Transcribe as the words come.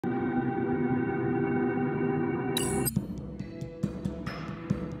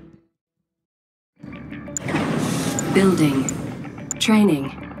Building. Training.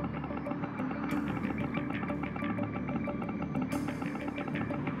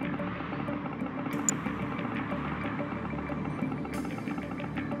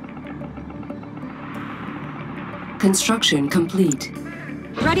 Construction complete.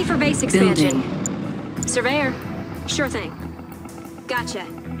 Ready for base expansion. Building. Surveyor. Sure thing. Gotcha.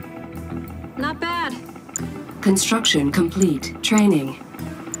 Not bad. Construction complete. Training.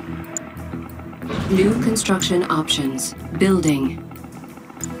 New construction options. Building.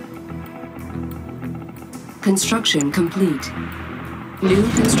 Construction complete. New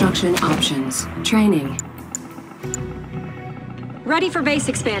construction options. Training. Ready for base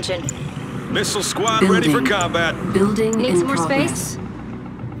expansion. Missile squad Building. ready for combat. Building Need in some more progress. space?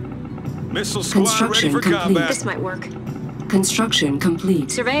 Missile squad Construction ready for complete. combat. This might work. Construction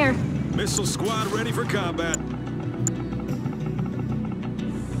complete. Surveyor. Missile squad ready for combat.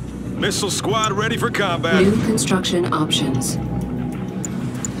 Missile squad ready for combat. New construction options.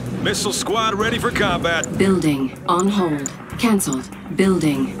 Missile squad ready for combat. Building. On hold. Cancelled.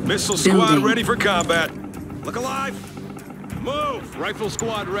 Building. Missile squad Building. ready for combat. Look alive. Move. Rifle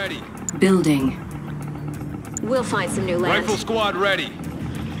squad ready. Building. We'll find some new land. Rifle squad ready.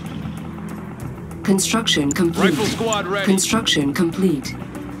 Construction complete. Rifle squad ready. Construction complete.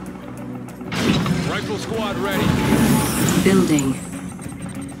 Rifle squad ready. Building.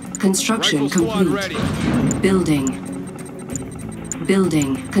 Construction Rifle squad complete. ready. Building.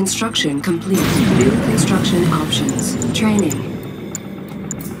 Building. Construction complete. New construction options. Training.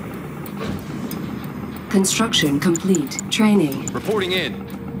 Construction complete. Training. Reporting in.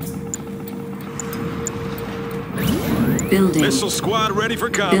 Building. Missile squad ready for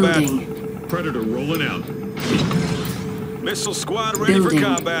combat. Building. Predator rolling out. Missile squad ready Building. for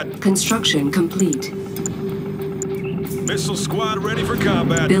combat. Construction complete. Missile squad ready for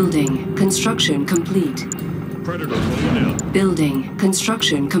combat. Building. Construction complete. Predator rolling out. Building.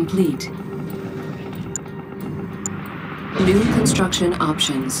 Construction complete. New construction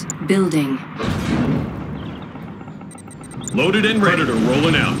options. Building. Loaded and ready. Predator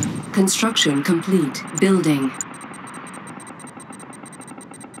rolling out. Construction complete. Building.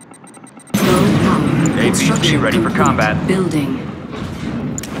 Low power. Construction ready for complete. combat. Building.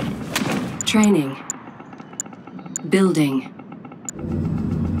 Training. Building.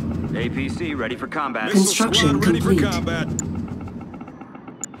 APC ready for combat. Missile Construction squad ready complete. for combat.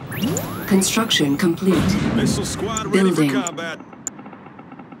 Construction complete. Missile squad ready Building. for combat.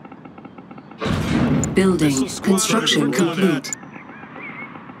 Building. Missile squad Construction ready for combat. complete.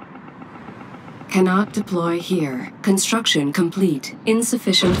 Cannot deploy here. Construction complete.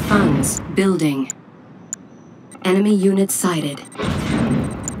 Insufficient funds. Building. Enemy unit sighted.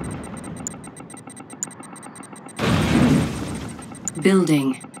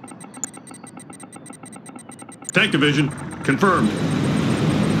 Building. Tank division confirmed.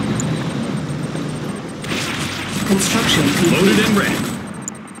 Construction Loaded complete. and ready.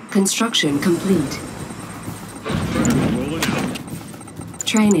 Construction complete. Predator rolling out.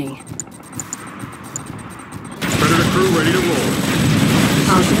 Training. Predator crew ready to roll.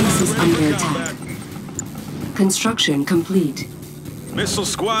 Our base is Ready under for attack. combat. Construction complete. Missile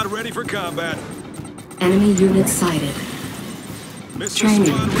squad ready for combat. Enemy unit sighted. Missile Training.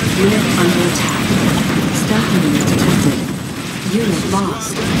 squad ready. Unit under attack. Stealth unit detected. Unit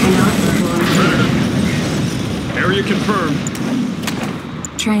lost. Cannot deploy here. Area confirmed.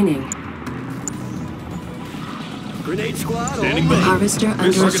 Training. Grenade squad, Standing all by. ready. Harvester under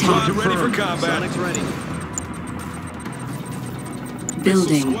Missile squad attack. ready for combat. Sonic's ready.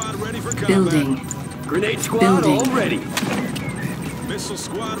 Building. Missile squad ready for combat. Building. Grenade squad, Building. all ready. Missile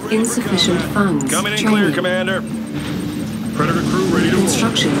squad ready Insufficient for combat. funds. Coming in Training. clear, Commander. Predator crew ready to roll.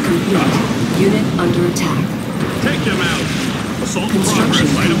 Construction complete. Unit under attack. Take them out. Assault in Construction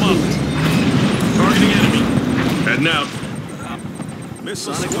progress. Light them complete. up. Targeting enemy. Heading out.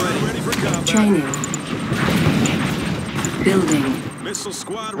 Missile Sonic squad ready. ready for combat. Training. Building. Missile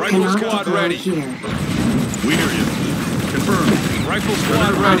squad ready. Cannot Squad deploy ready. here. We hear you. Confirmed. Rifle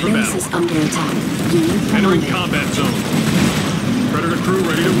squad Our ready. base is under attack. Unit Entering promoted. combat zone. Predator crew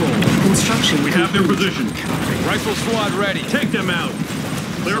ready to roll. Construction We have their complete. position. Rifle squad ready. Take them out.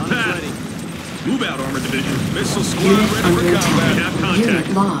 Clear Sonic's path. ready. Move out, Armored Division. Missile squad Unit ready under for attack. combat. We have contact.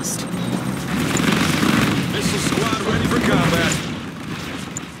 Unit lost. Missile squad ready for combat.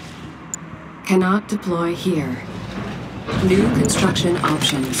 Cannot deploy here. New construction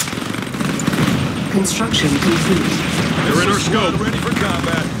options. Construction complete. They're in our Missile squad scope. ready for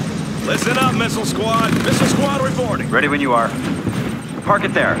combat. Listen up, missile squad. Missile squad reporting. Ready when you are. Park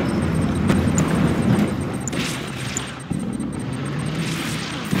it there.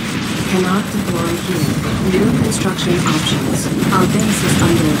 Cannot deploy here. New construction options. Our base is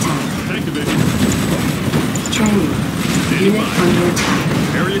under attack. Tank division. Training. Unit under attack.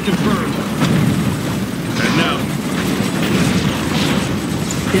 Area confirmed. And now.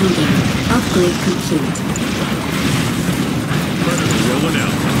 Building. Upgrade complete. Predator rolling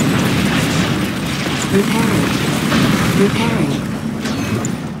out. Repairing.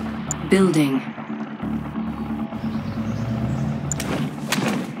 Building.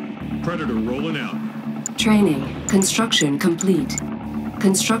 Predator rolling out. Training. Construction complete.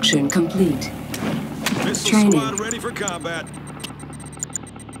 Construction complete. Missile Training. squad ready for combat.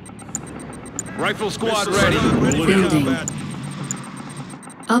 Rifle squad Missile ready. squad ready for Building. combat.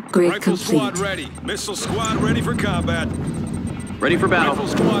 Upgrade Rifle squad complete. ready. Missile squad ready for combat. Ready for battle. Rifle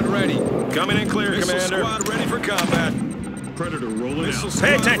squad ready. Coming in clear, Missile Commander. squad ready for combat. Predator rolling Missile out. squad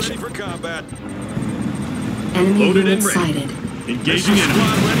Pay attention. ready for combat. Enemy Loaded unit and ready. sighted. Engaging Missile enemy.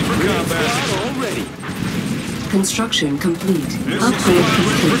 squad ready for combat. Squad all ready. Construction complete. Missile Upgrade squad ready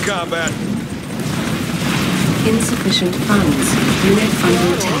for complete. combat. Insufficient funds. Unit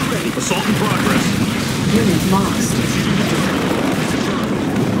under attack. Assault in progress. Unit lost.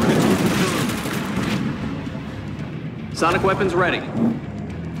 Sonic weapons ready.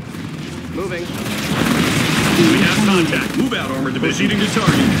 Moving. We have contact. Move out, armored division. Proceeding to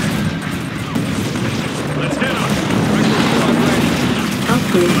target. Let's head on. Rifle squad ready.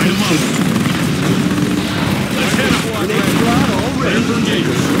 Upgrade Light 'em up. complete. Let's head on. Grenade squad all Ready ready. for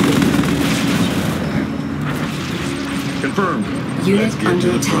engagement. Confirmed. Unit under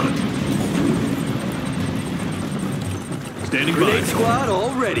attack. Standing by. Grenade squad all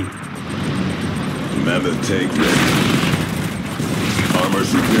ready. Mammoth tank ready. Armor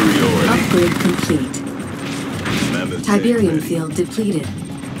superiority. Upgrade complete. Mammoth Tiberium tank ready. field depleted.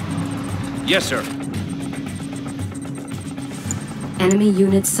 Yes, sir. Enemy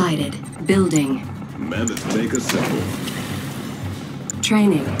unit sighted. Building. Mammoth tank assembled.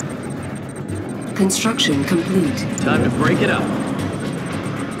 Training. Construction complete. Time to break it up.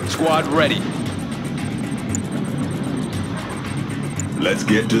 Squad ready. Let's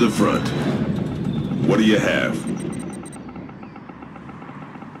get to the front. What do you have?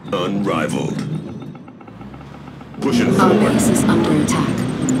 Unrivaled. Pushing Our forward. base is under attack.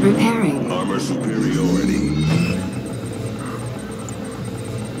 Repairing. Armor superiority.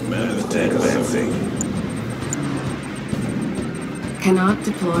 Mammoth tank advancing. Cannot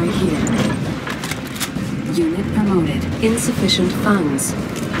deploy here. Unit promoted. Insufficient funds.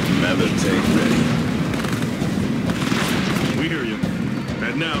 Mammoth tank ready. We hear you.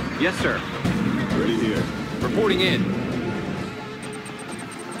 And now. Yes, sir. Ready here. Reporting in.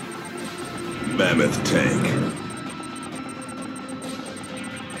 Mammoth tank.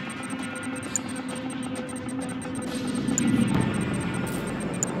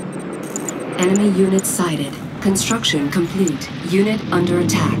 Enemy unit sighted. Construction complete. Unit under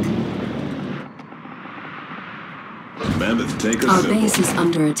attack. Mammoth tank Our assembled. base is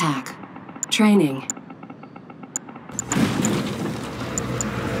under attack. Training.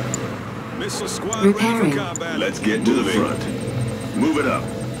 Missile squad ready Repairing. for combat. Let's get to the front. Move it up.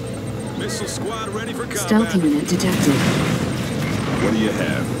 Missile squad ready for combat. Stealth unit detected. What do you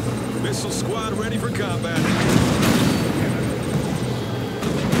have? Missile squad ready for combat.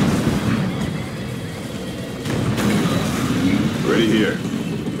 Ready here.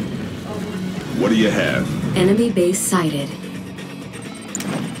 What do you have? Enemy base sighted.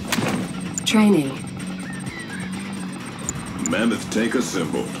 Training. Mammoth tank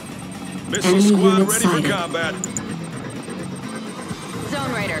assembled. Missile Enemy squad unit ready sighted. for combat.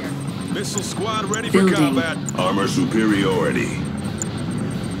 Zone Raider. Missile squad ready Building. for combat. Armor superiority.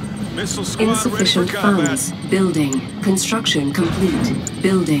 Missile squad ready for Insufficient combat. funds. Building. Construction complete.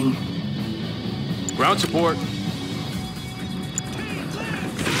 Building. Ground support.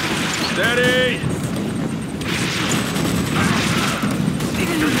 Steady.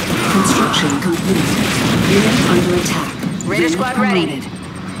 Construction complete. Unit under attack. Raider Unit squad ready. promoted.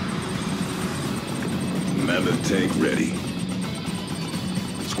 Mammoth tank ready.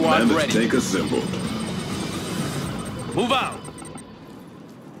 Squad Mammoth ready. tank assembled. Move out.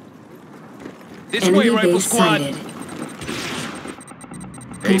 This way, Enemy rifle base squad. sighted.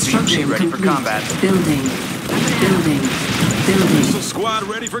 Construction ready for complete. combat. Building. Building. Building. Missile squad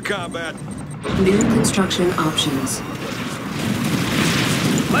ready for combat. New construction options.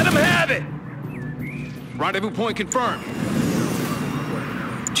 Let them have it. Rendezvous point confirmed.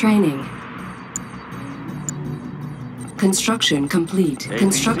 Training. Construction complete.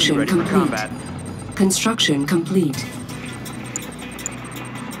 Construction ready for complete. combat. Construction complete.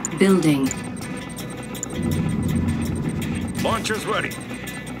 Building. Launchers ready.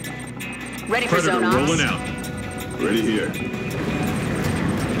 Ready for Predator zone ops. rolling out. Ready here.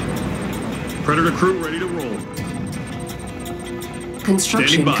 Predator crew ready to roll.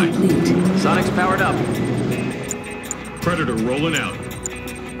 Construction Standing by. complete. Sonic's powered up. Predator rolling out.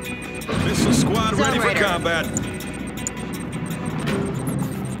 Missile squad Zone ready for Raider. combat.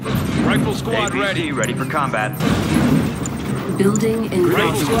 Rifle squad ready. ready for combat. Building in Rifle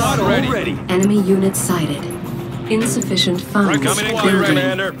progress. squad All ready. ready. Enemy unit sighted. Insufficient funds. Coming in clear, Building.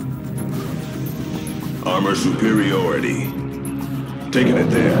 Commander. Armor superiority. Taking it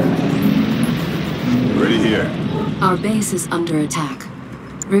there. Ready here. Our base is under attack.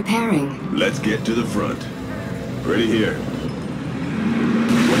 Repairing. Let's get to the front. Ready here.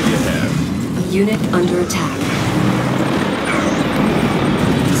 What do you have? Unit under attack.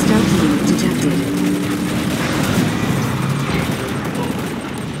 Stealth unit detected.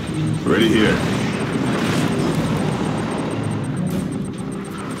 Ready here.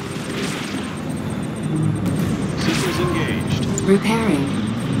 Systems engaged. Repairing.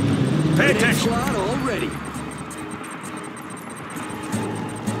 Pay Kane attention. squad all ready.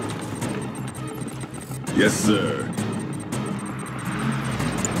 Yes, sir.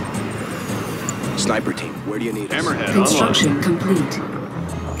 Sniper team, where do you need us? Hammerhead Construction complete.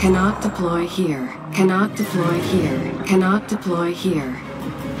 Cannot deploy here. Cannot deploy here. Cannot deploy here.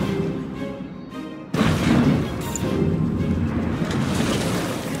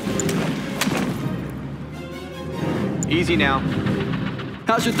 Easy now.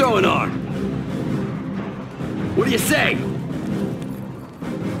 How's your throwing arm? What do you say?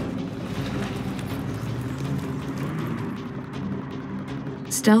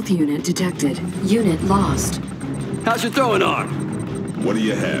 Stealth unit detected. Unit lost. How's your throwing arm? What do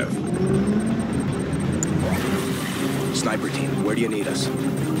you have? Sniper team, where do you need us?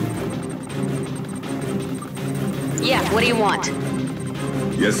 Yeah, what do you want?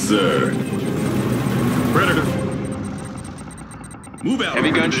 Yes, sir. Predator. Move out.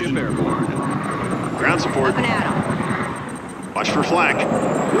 Heavy gunship airborne. Ground support. Up and at 'em. Watch for flak.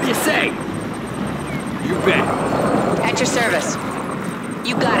 What do you say? You bet. At your service.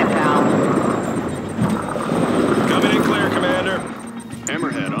 You got it, pal. Coming in clear, Commander.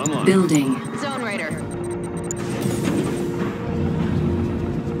 Hammerhead online. Building. Zone Raider.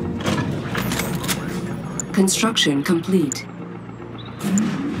 Construction complete.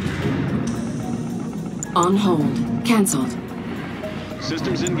 On hold. Cancelled.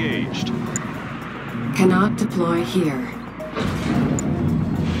 Systems engaged. Cannot deploy here.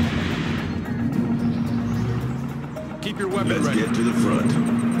 Keep your weapon Let's ready. get to the front.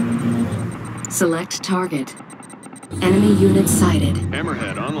 Select target. Enemy unit sighted.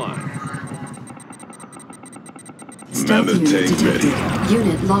 Hammerhead online. Stealth Mammoth unit tank detected. ready.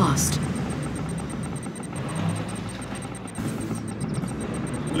 Unit lost.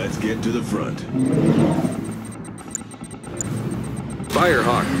 Let's get to the front.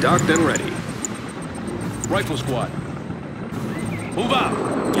 Firehawk docked and ready. Rifle squad. Move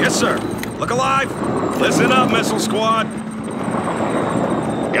out. Yes, sir. Look alive. Listen up, missile squad.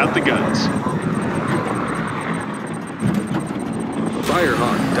 Got the guns.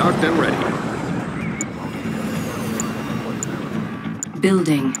 Firehawk docked and ready.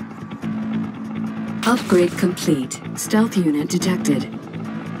 Building. Upgrade complete. Stealth unit detected.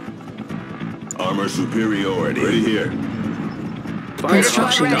 Armor superiority. Ready here. Firehawk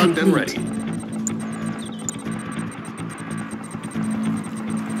Construction docked and complete. ready.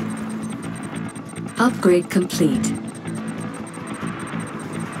 Upgrade complete.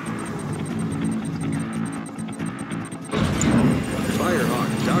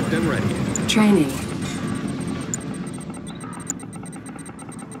 Firehawk docked and ready. Training.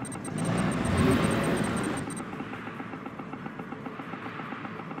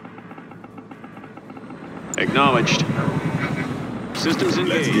 Acknowledged. Systems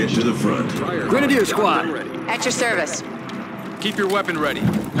Let's engaged. get to the front. Firehawk Grenadier docked squad. and ready. At your service. Keep your weapon ready.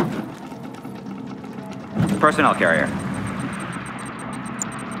 Personnel carrier.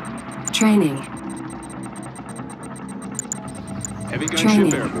 Training. Heavy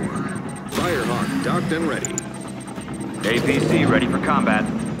Training. gunship airborne. Firehawk docked and ready. APC ready for combat.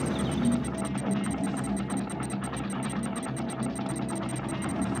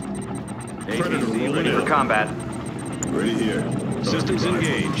 Predator rolling ready for out. combat. Ready here. Systems Rifle.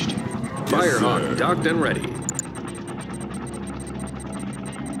 engaged. Yes, Firehawk sir. docked and ready.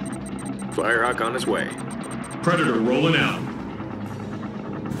 Firehawk on its way. Predator rolling out.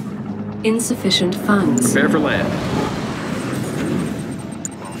 Insufficient funds. Prepare for land.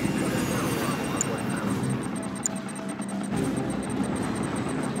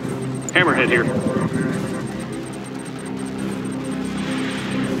 Hammerhead here.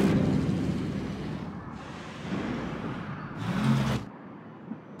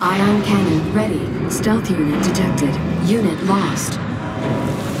 Ready. Stealth unit detected. Unit lost.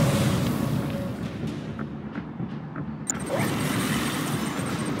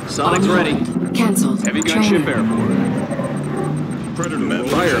 Sonic's On ready. hold. Cancelled. Heavy Training. gunship airport. Predator rolling.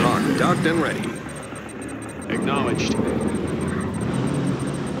 Firehawk docked and ready. Acknowledged.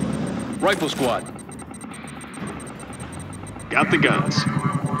 Rifle squad. Got the guns.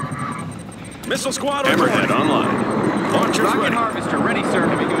 Missile squad Hammerhead reporting. online. Launchers Rocket ready. harvester ready, sir.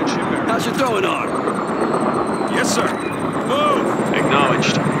 Heavy gunship airport. How's your throwing arm? Yes, sir. Move.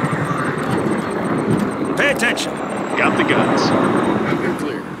 Acknowledged. Pay attention. Got the guns. You're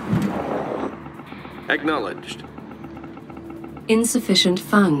clear. Acknowledged. Insufficient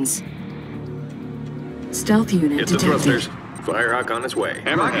funds. Stealth unit Hit the detected. thrusters. Firehawk on its way. Rocket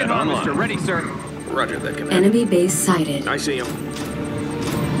Hammerhead harvester online. ready, sir. Roger that, Commander. Enemy base sighted. I see him.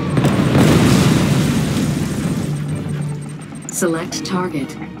 Select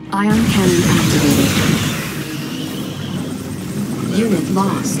target. Ion cannon activated. Unit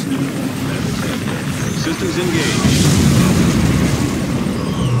lost. Systems engaged.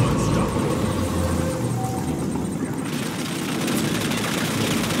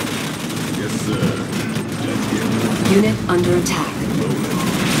 Yes, sir. Let's get it. Unit under attack.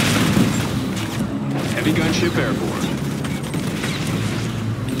 Heavy gunship airport.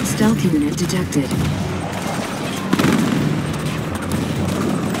 Stealth unit detected.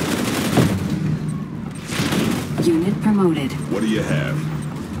 Unit promoted. What do you have?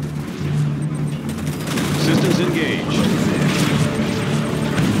 Systems engaged.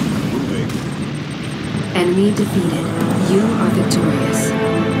 Moving. Enemy defeated. You are victorious.